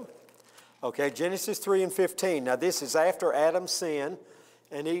you know? Okay, Genesis 3 and 15. Now this is after Adam's sin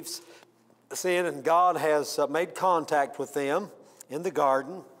and Eve's sin, and God has made contact with them in the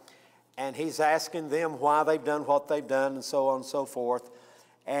garden, and he's asking them why they've done what they've done and so on and so forth.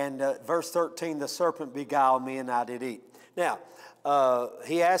 And verse 13, the serpent beguiled me and I did eat. Now,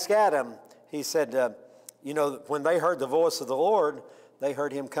 he asked Adam, he said, when they heard the voice of the Lord, they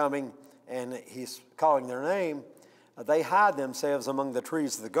heard him coming and he's calling their name. They hide themselves among the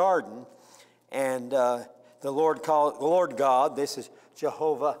trees of the garden. And the Lord God, this is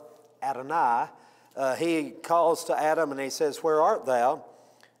Jehovah Adonai, he calls to Adam and he says, where art thou?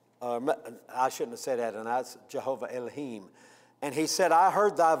 I shouldn't have said Adonai, it's Jehovah Elohim. And he said, I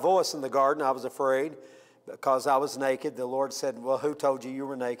heard thy voice in the garden. I was afraid because I was naked. The Lord said, well, who told you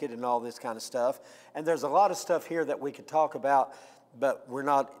were naked, and all this kind of stuff. And there's a lot of stuff here that we could talk about, but we're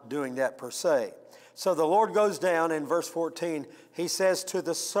not doing that per se. So the Lord goes down in verse 14. He says to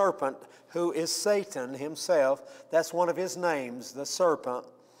the serpent, who is Satan himself, that's one of his names, the serpent,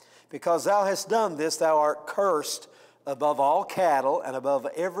 because thou hast done this, thou art cursed above all cattle and above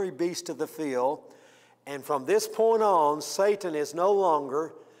every beast of the field. And from this point on, Satan is no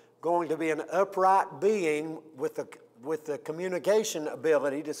longer going to be an upright being with the communication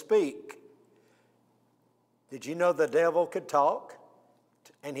ability to speak. Did you know the devil could talk?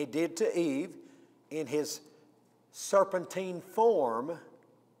 And he did to Eve in his serpentine form.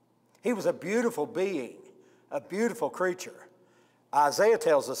 He was a beautiful being, a beautiful creature. Isaiah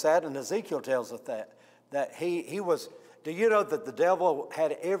tells us that, and Ezekiel tells us that he was. Do you know that the devil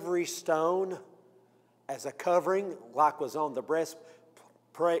had every stone as a covering, like was on the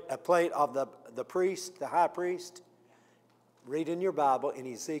breastplate of the priest, the high priest? Read in your Bible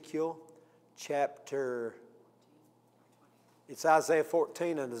in Ezekiel chapter. It's Isaiah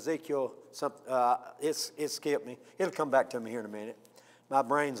 14 and Ezekiel. It skipped me. It'll come back to me here in a minute. My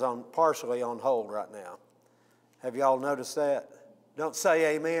brain's partially on hold right now. Have y'all noticed that? Don't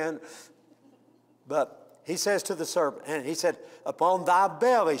say amen. But he says to the serpent, and he said, upon thy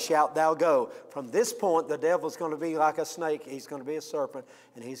belly shalt thou go. From this point, the devil's going to be like a snake. He's going to be a serpent,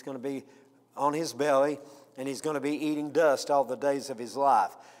 and he's going to be on his belly, and he's going to be eating dust all the days of his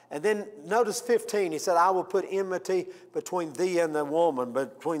life. And then notice 15, he said, I will put enmity between thee and the woman,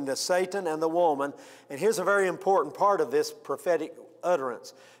 between the Satan and the woman. And here's a very important part of this prophetic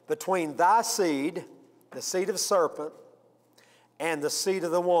utterance. Between thy seed, the seed of serpent, and the seed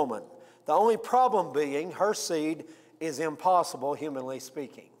of the woman. The only problem being her seed is impossible, humanly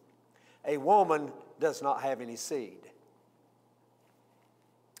speaking. A woman does not have any seed.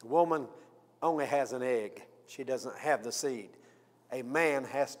 A woman only has an egg. She doesn't have the seed. A man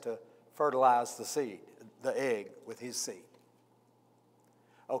has to fertilize the seed, the egg, with his seed.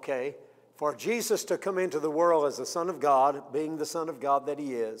 Okay, for Jesus to come into the world as the Son of God, being the Son of God that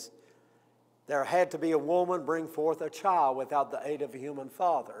he is, there had to be a woman bring forth a child without the aid of a human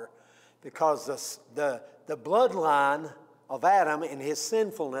father, because the bloodline of Adam and his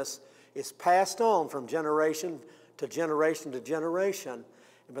sinfulness is passed on from generation to generation to generation.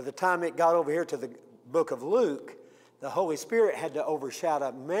 And by the time it got over here to the book of Luke, the Holy Spirit had to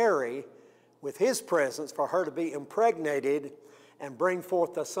overshadow Mary with his presence for her to be impregnated and bring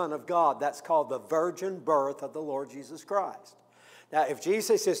forth the Son of God. That's called the virgin birth of the Lord Jesus Christ. Now, if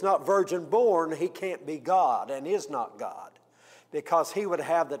Jesus is not virgin born, he can't be God and is not God, because he would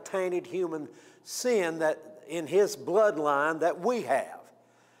have the tainted human sin that in his bloodline that we have.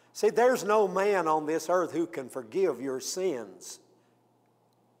 See, there's no man on this earth who can forgive your sins.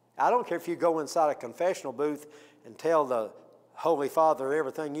 I don't care if you go inside a confessional booth and tell the Holy Father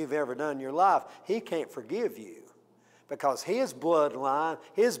everything you've ever done in your life. He can't forgive you, because his bloodline,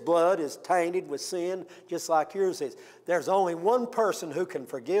 his blood is tainted with sin just like yours is. There's only one person who can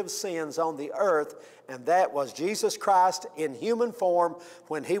forgive sins on the earth, and that was Jesus Christ in human form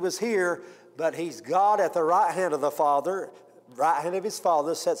when he was here. But he's God at the right hand of the Father, right hand of his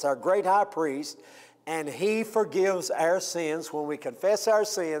Father, sits our great high priest, and he forgives our sins when we confess our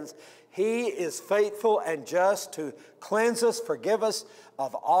sins. He is faithful and just to cleanse us, forgive us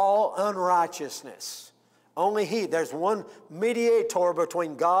of all unrighteousness. Only he. There's one mediator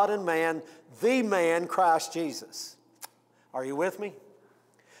between God and man, the man, Christ Jesus. Are you with me?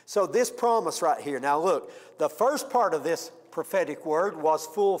 So this promise right here. Now look, the first part of this prophetic word was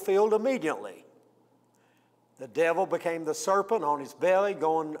fulfilled immediately. The devil became the serpent on his belly,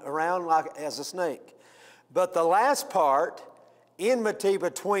 going around like as a snake. But the last part, enmity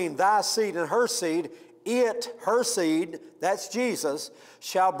between thy seed and her seed, her seed, that's Jesus,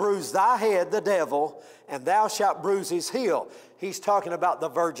 shall bruise thy head, the devil, and thou shalt bruise his heel. He's talking about the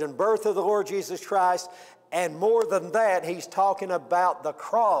virgin birth of the Lord Jesus Christ, and more than that, he's talking about the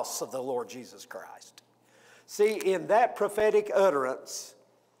cross of the Lord Jesus Christ. See, in that prophetic utterance,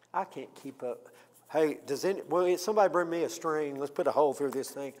 I can't keep up. Hey, will somebody bring me a string? Let's put a hole through this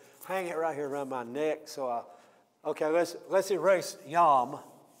thing. Hang it right here around my neck. Okay, let's erase yum.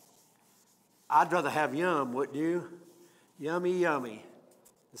 I'd rather have yum, wouldn't you? Yummy, yummy,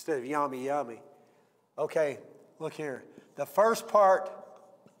 instead of yummy, yummy. Okay, look here. The first part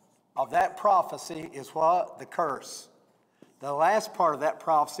of that prophecy is what? The curse. The last part of that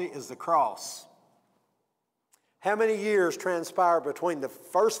prophecy is the cross. How many years transpired between the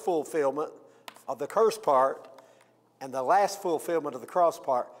first fulfillment of the curse part and the last fulfillment of the cross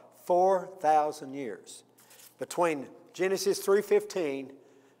part? 4,000 years. Between Genesis 3:15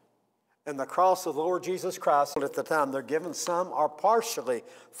 and the cross of the Lord Jesus Christ, at the time they're given, some are partially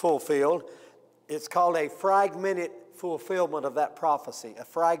fulfilled. It's called a fragmented fulfillment of that prophecy, a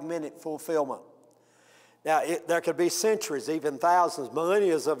fragmented fulfillment. Now, there could be centuries, even thousands,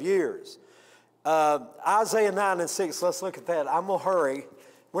 millennia of years. Isaiah 9 and 6, let's look at that. I'm going to hurry.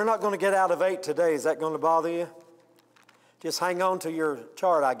 We're not going to get out of 8 today. Is that going to bother you? Just hang on to your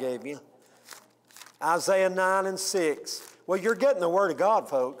chart I gave you. Isaiah 9 and 6. Well, you're getting the Word of God,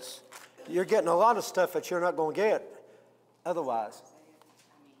 folks. You're getting a lot of stuff that you're not going to get otherwise.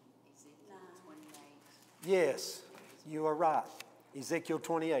 Ezekiel 28. Yes, you are right. Ezekiel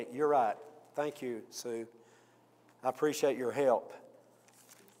 28, you're right. Thank you, Sue. I appreciate your help.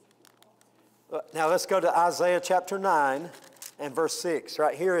 Now let's go to Isaiah chapter 9 and verse 6.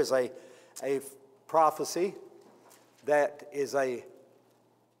 Right here is a prophecy that is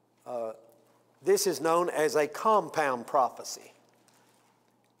this is known as a compound prophecy.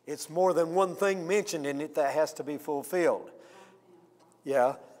 It's more than one thing mentioned in it that has to be fulfilled.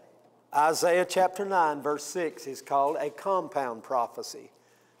 Yeah. Isaiah chapter 9 verse 6 is called a compound prophecy.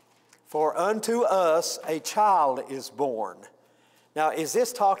 For unto us a child is born. Now, is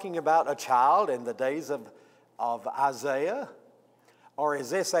this talking about a child in the days of Isaiah? Or is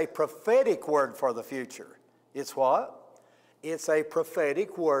this a prophetic word for the future? It's what? It's a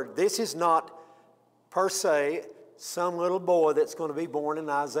prophetic word. This is not per se some little boy that's going to be born in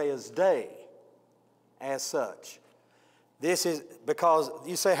Isaiah's day as such. This is because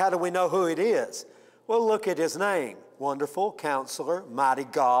you say, how do we know who it is? Well, look at his name. Wonderful Counselor, Mighty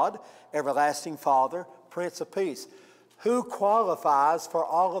God, Everlasting Father, Prince of Peace. Who qualifies for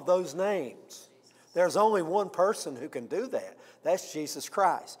all of those names? There's only one person who can do that. That's Jesus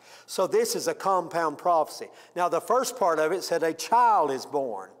Christ. So this is a compound prophecy. Now the first part of it said a child is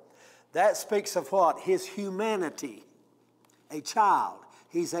born. That speaks of what? His humanity. A child.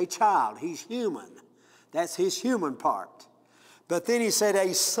 He's a child. He's human. That's his human part. But then he said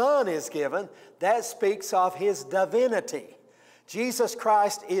a son is given. That speaks of his divinity. Jesus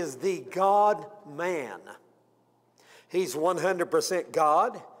Christ is the God-man. He's 100%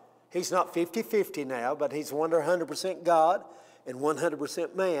 God. He's not 50-50 now, but he's 100% God and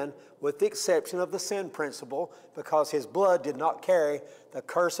 100% man, with the exception of the sin principle, because his blood did not carry the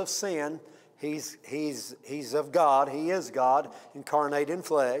curse of sin. He's of God. He is God, incarnate in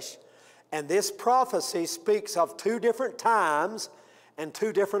flesh. And this prophecy speaks of two different times and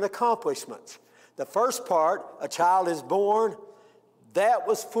two different accomplishments. The first part, a child is born, that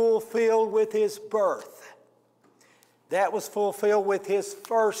was fulfilled with his birth. That was fulfilled with his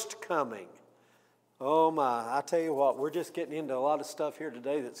first coming. Oh my, I tell you what, we're just getting into a lot of stuff here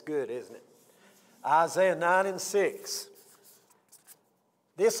today that's good, isn't it? Isaiah 9 and 6.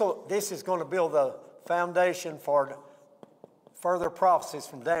 This is going to build the foundation for further prophecies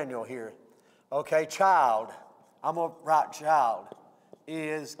from Daniel here. Okay, child, I'm going to write child,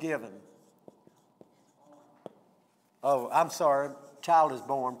 is given. Oh, I'm sorry, child is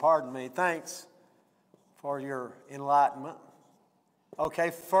born, pardon me. Thanks for your enlightenment. Okay,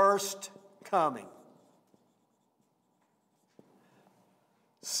 first coming.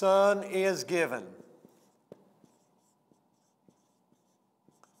 Son is given.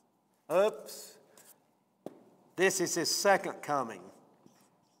 Oops. This is his second coming.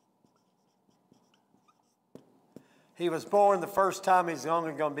 He was born the first time. He's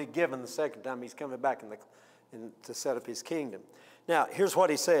only going to be given the second time. He's coming back to set up his kingdom. Now, here's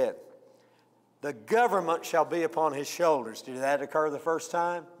what he said. The government shall be upon his shoulders. Did that occur the first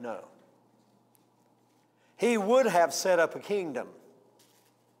time? No. He would have set up a kingdom.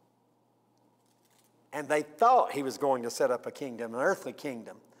 And they thought he was going to set up a kingdom, an earthly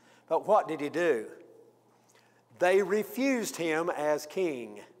kingdom. But what did he do? They refused him as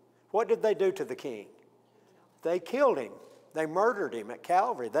king. What did they do to the king? They killed him. They murdered him at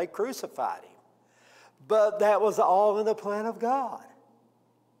Calvary. They crucified him. But that was all in the plan of God.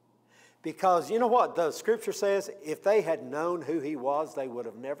 Because you know what the scripture says? If they had known who he was, they would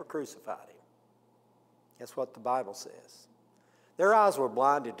have never crucified him. That's what the Bible says. Their eyes were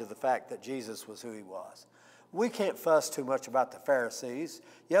blinded to the fact that Jesus was who he was. We can't fuss too much about the Pharisees.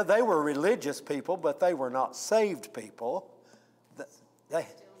 Yeah, they were religious people, but they were not saved people. They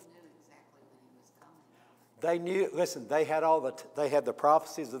Still knew exactly when he was coming. They knew. Listen, they had the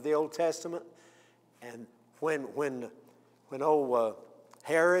prophecies of the Old Testament, and when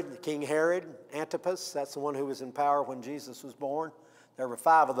Herod, King Herod Antipas, that's the one who was in power when Jesus was born. There were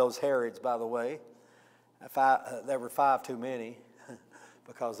 5 of those Herods, by the way. There were 5 too many,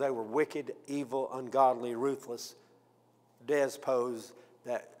 because they were wicked, evil, ungodly, ruthless despots.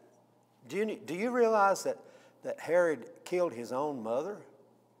 Do you realize that Herod killed his own mother?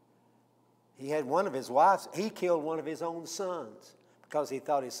 He had one of his wives. He killed one of his own sons because he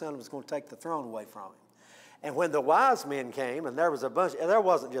thought his son was going to take the throne away from him. And when the wise men came, and there was a bunch, and there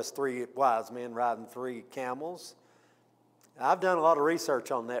wasn't just 3 wise men riding 3 camels. I've done a lot of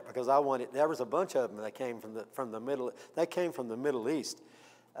research on that because there was a bunch of them that came from the Middle East.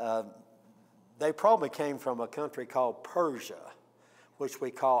 They probably came from a country called Persia, which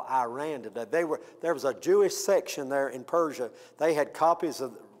we call Iran today. There was a Jewish section there in Persia. They had copies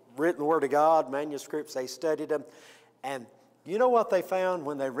of the written Word of God, manuscripts. They studied them. And you know what they found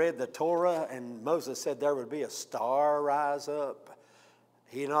when they read the Torah and Moses said there would be a star rise up?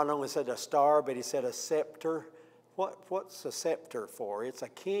 He not only said a star, but he said a scepter. What's a scepter for? It's a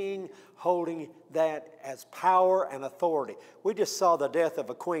king holding that as power and authority. We just saw the death of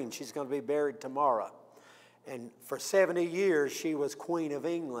a queen. She's going to be buried tomorrow. And for 70 years, she was Queen of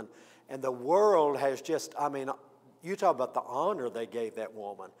England. And the world has just, I mean, you talk about the honor they gave that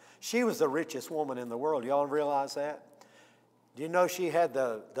woman. She was the richest woman in the world. Y'all realize that? Do you know she had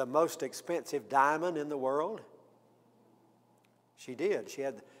the most expensive diamond in the world? She did. She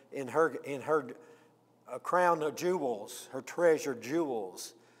had in her a crown of jewels, her treasured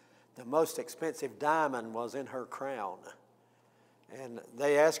jewels. The most expensive diamond was in her crown. And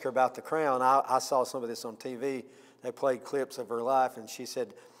they asked her about the crown. I saw some of this on TV. They played clips of her life, and she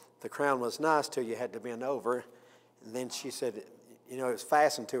said the crown was nice till you had to bend over. And then she said, you know, it was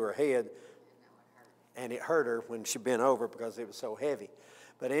fastened to her head, and it hurt her when she bent over because it was so heavy.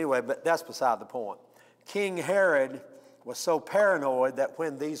 But anyway, but that's beside the point. King Herod was so paranoid that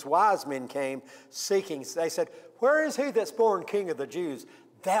when these wise men came seeking, they said, where is he that's born King of the Jews?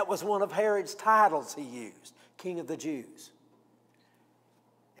 That was one of Herod's titles he used, King of the Jews.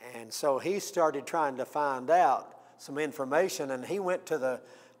 And so he started trying to find out some information, and he went to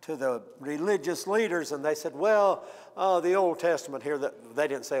the religious leaders, and they said, well, the Old Testament here, they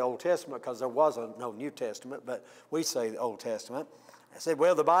didn't say Old Testament because there wasn't no New Testament, but we say the Old Testament. I said,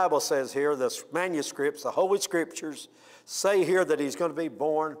 well, the Bible says here, the manuscripts, the Holy Scriptures say here that he's going to be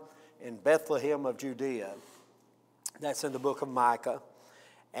born in Bethlehem of Judea. That's in the book of Micah.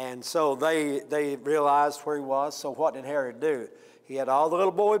 And so they realized where he was. So what did Herod do? He had all the little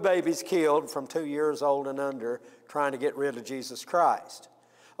boy babies killed from 2 years old and under, trying to get rid of Jesus Christ.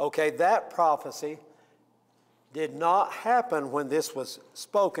 Okay, that prophecy did not happen when this was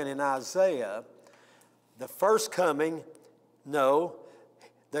spoken in Isaiah. The first coming, no.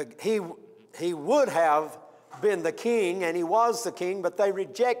 He would have been the king, and he was the king, but they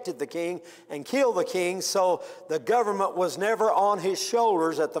rejected the king and killed the king, so the government was never on his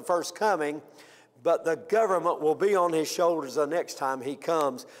shoulders at the first coming, but the government will be on his shoulders the next time he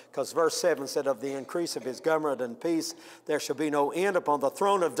comes, because verse 7 said, of the increase of his government and peace there shall be no end upon the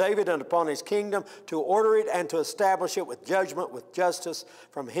throne of David and upon his kingdom, to order it and to establish it with judgment, with justice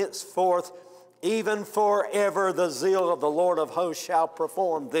from henceforth, even forever. The zeal of the Lord of hosts shall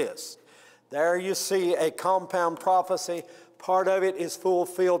perform this. There you see a compound prophecy. Part of it is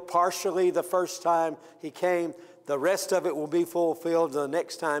fulfilled partially the first time he came. The rest of it will be fulfilled the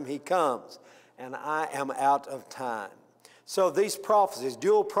next time he comes. And I am out of time. So these prophecies,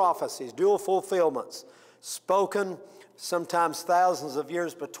 dual fulfillments, spoken sometimes thousands of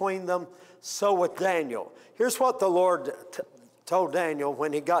years between them. So with Daniel. Here's what the Lord told Daniel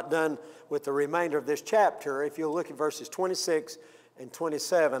when he got done with the remainder of this chapter. If you look at verses 26 and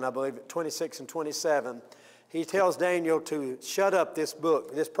 27, I believe, 26 and 27, he tells Daniel to shut up this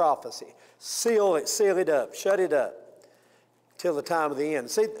book, this prophecy. Seal it up, shut it up till the time of the end.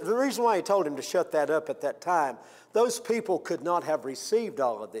 See, the reason why he told him to shut that up at that time, those people could not have received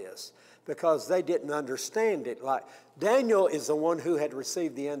all of this because they didn't understand it. Like Daniel is the one who had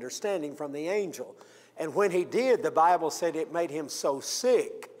received the understanding from the angel. And when he did, the Bible said it made him so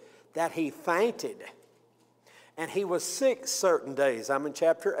sick that he fainted. And he was sick certain days. I'm in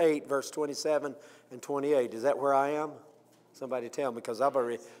chapter 8, verse 27 and 28. Is that where I am? Somebody tell me, because I've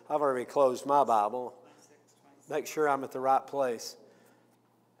already closed my Bible. Make sure I'm at the right place.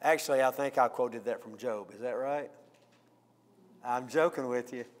 Actually, I think I quoted that from Job. Is that right? I'm joking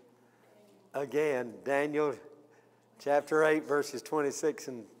with you. Again, Daniel chapter 8, verses 26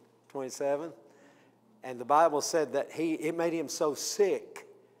 and 27. And the Bible said that it made him so sick.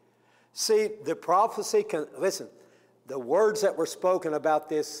 See, the prophecy, listen, the words that were spoken about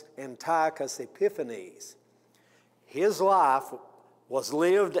this Antiochus Epiphanes, his life was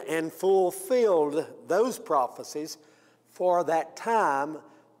lived and fulfilled, those prophecies, for that time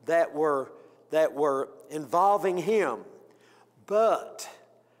that were involving him. But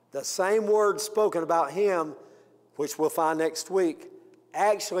the same words spoken about him, which we'll find next week,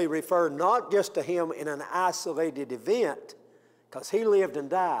 actually refer not just to him in an isolated event, because he lived and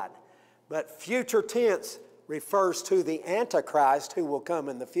died, but future tense refers to the Antichrist who will come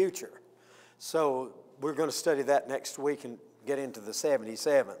in the future. So we're going to study that next week and get into the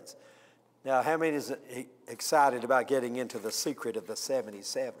 77s. Now, how many is excited about getting into the secret of the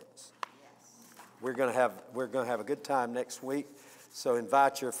 77s? Yes. We're going to have a good time next week. So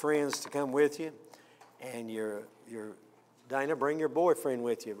invite your friends to come with you, and your Dana, bring your boyfriend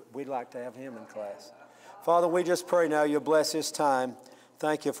with you. We'd like to have him in class. Father, we just pray now you'll bless this time.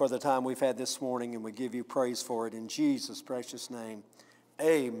 Thank you for the time we've had this morning, and we give you praise for it in Jesus' precious name.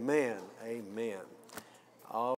 Amen. Amen.